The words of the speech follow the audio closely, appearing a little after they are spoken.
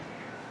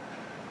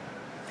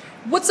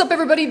What's up,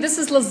 everybody? This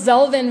is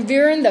Lizelle Van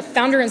Vieren, the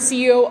founder and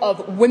CEO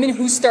of Women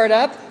Who Start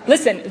Up.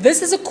 Listen,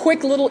 this is a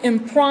quick little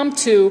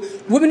impromptu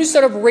Women Who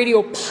Start Up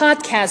radio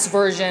podcast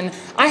version.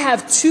 I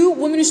have two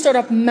Women Who Start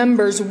Up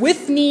members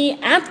with me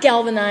at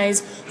Galvanize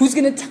who's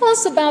going to tell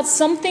us about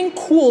something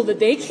cool that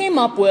they came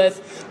up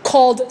with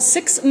called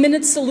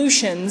 6-Minute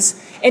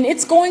Solutions. And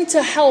it's going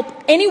to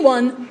help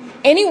anyone,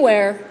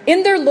 anywhere,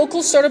 in their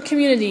local startup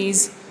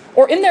communities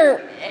or in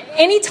their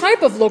any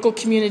type of local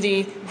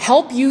community,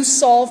 help you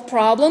solve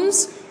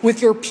problems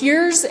with your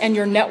peers and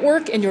your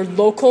network and your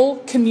local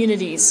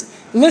communities.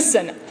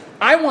 Listen,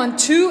 I want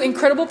two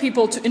incredible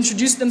people to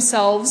introduce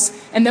themselves,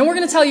 and then we're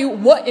going to tell you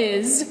what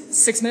is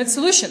 6-Minute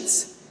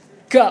Solutions.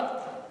 Go.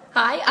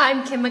 Hi,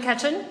 I'm Kim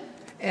McCutcheon.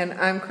 And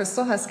I'm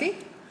Crystal Husky.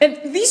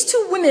 And these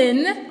two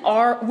women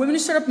are Women Who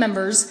Start Up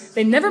members.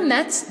 They never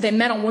met. They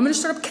met on Women Who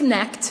Start Up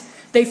Connect.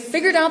 They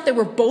figured out they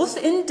were both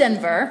in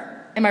Denver.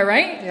 Am I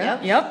right?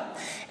 Yep.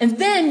 And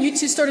then you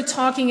two started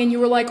talking and you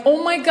were like,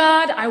 oh my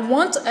God, I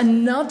want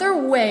another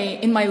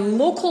way in my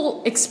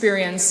local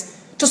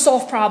experience to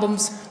solve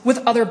problems with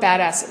other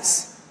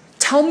badasses.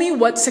 Tell me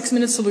what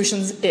 6-Minute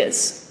Solutions is.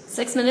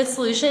 6-Minute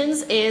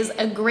Solutions is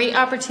a great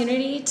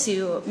opportunity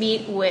to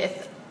meet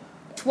with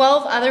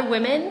 12 other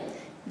women,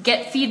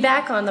 get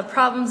feedback on the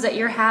problems that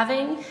you're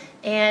having,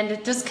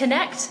 and just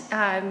connect,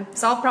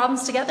 solve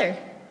problems together.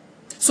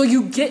 So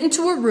you get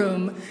into a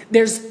room,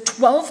 there's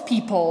 12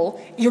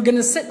 people, you're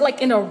gonna sit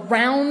like in a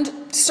round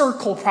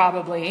circle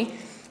probably.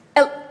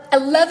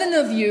 11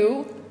 of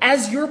you,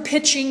 as you're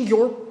pitching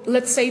your,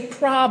 let's say,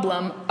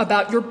 problem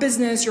about your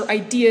business, your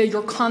idea,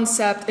 your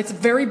concept, it's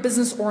very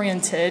business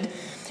oriented.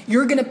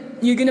 You're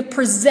gonna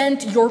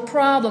present your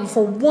problem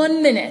for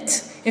 1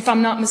 minute, if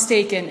I'm not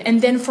mistaken. And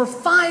then for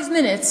 5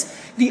 minutes,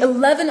 the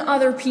 11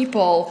 other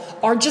people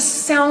are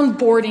just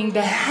soundboarding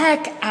the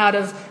heck out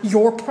of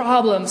your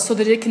problem so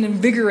that it can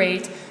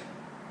invigorate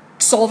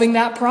solving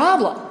that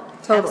problem.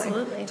 Totally.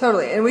 Absolutely.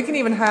 Totally. And we can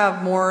even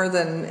have more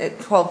than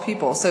 12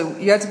 people. So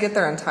you have to get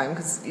there on time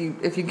because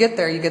if you get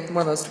there, you get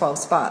one of those 12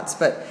 spots.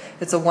 But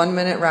it's a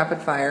 1-minute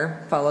rapid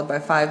fire followed by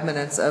 5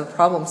 minutes of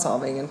problem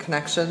solving and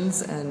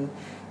connections. And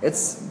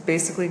it's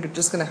basically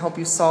just going to help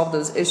you solve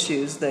those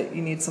issues that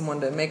you need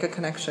someone to make a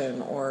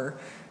connection or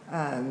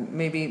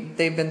maybe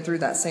they've been through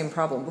that same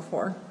problem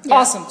before. Yeah.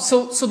 Awesome.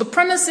 So the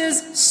premise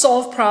is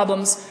solve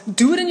problems,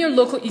 do it in your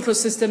local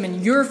ecosystem,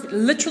 and you've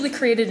literally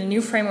created a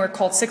new framework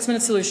called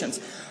 6-Minute Solutions.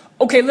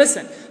 Okay,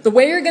 listen, the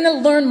way you're going to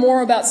learn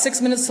more about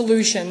 6-Minute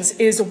Solutions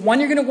is, one,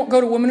 you're going to go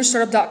to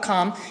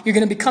womenwhostartup.com, you're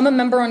going to become a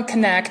member on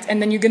Connect,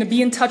 and then you're going to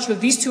be in touch with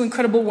these two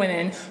incredible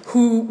women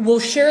who will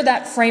share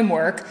that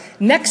framework.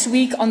 Next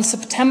week on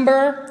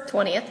September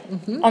 20th.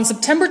 Mm-hmm. On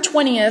September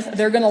 20th,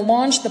 they're going to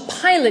launch the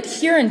pilot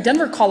here in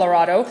Denver,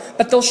 Colorado,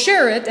 but they'll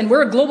share it, and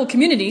we're a global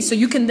community, so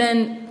you can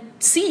then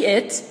see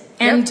it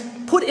and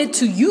put it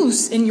to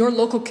use in your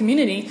local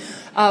community.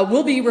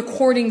 We'll be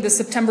recording the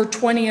September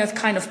 20th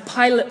kind of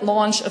pilot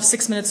launch of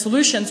 6-Minute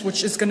Solutions,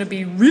 which is going to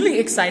be really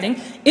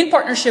exciting, in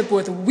partnership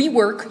with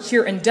WeWork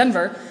here in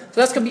Denver.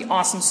 So that's going to be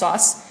awesome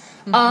sauce.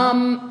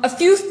 Mm-hmm. A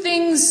few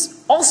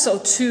things also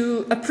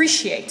to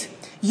appreciate.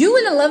 You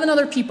and 11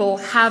 other people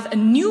have a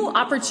new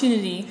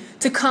opportunity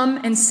to come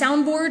and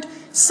soundboard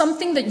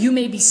something that you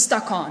may be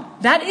stuck on.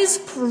 That is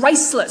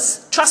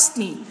priceless. Trust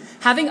me.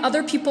 Having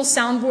other people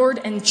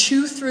soundboard and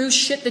chew through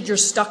shit that you're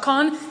stuck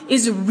on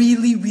is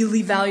really,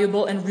 really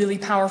valuable and really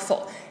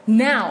powerful.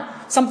 Now,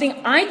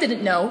 something I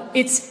didn't know,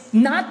 it's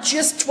not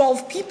just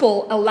 12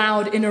 people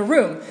allowed in a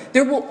room.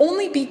 There will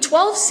only be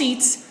 12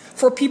 seats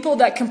for people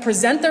that can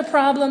present their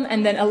problem,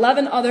 and then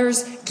 11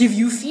 others give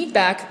you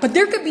feedback. But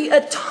there could be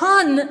a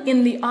ton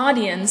in the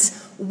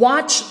audience.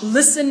 Watch,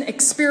 listen,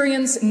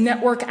 experience,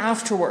 network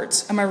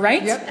afterwards. Am I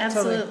right? Yep,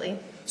 absolutely. Totally.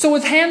 So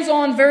with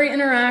hands-on, very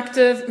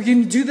interactive, you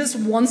can do this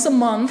once a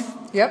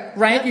month. Yep.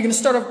 Right? Yep. You're going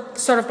to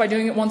start off by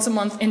doing it once a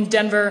month in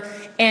Denver.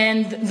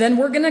 And then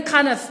we're going to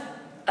kind of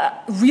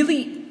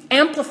really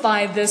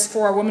amplify this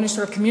for our Women Who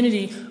Start Up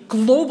community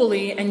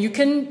globally. And you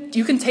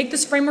can take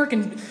this framework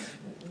and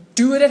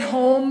do it at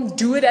home,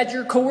 do it at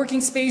your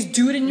co-working space,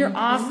 do it in your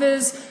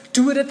office,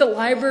 do it at the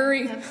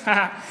library. Do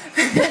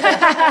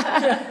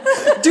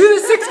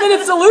the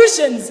 6-Minute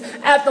Solutions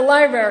at the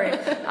library.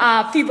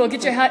 People,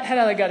 get your head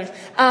out of the gutters.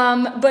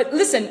 But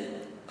listen,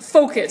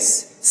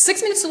 focus.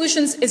 6-Minute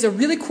Solutions is a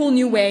really cool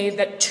new way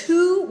that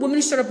two Women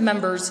Who Start Up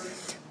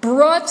members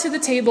brought to the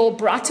table,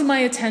 brought to my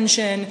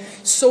attention,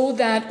 so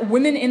that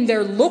women in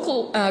their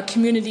local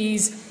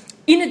communities,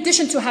 in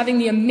addition to having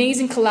the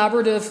amazing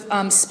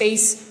collaborative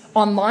space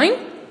online,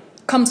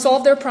 come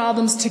solve their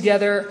problems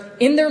together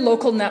in their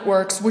local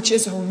networks, which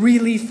is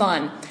really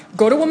fun.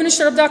 Go to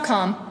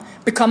womenwhostartup.com,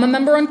 become a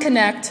member on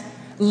Connect,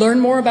 learn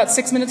more about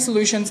 6-Minute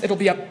Solutions. It'll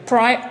be a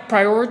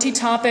priority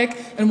topic,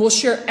 and we'll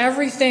share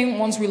everything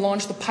once we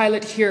launch the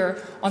pilot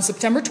here on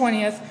September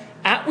 20th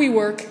at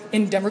WeWork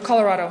in Denver,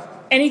 Colorado.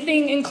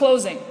 Anything in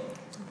closing?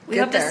 We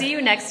hope to see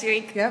you next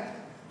week. Yep.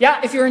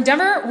 Yeah, if you're in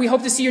Denver, we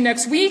hope to see you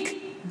next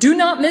week. Do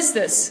not miss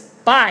this.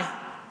 Bye.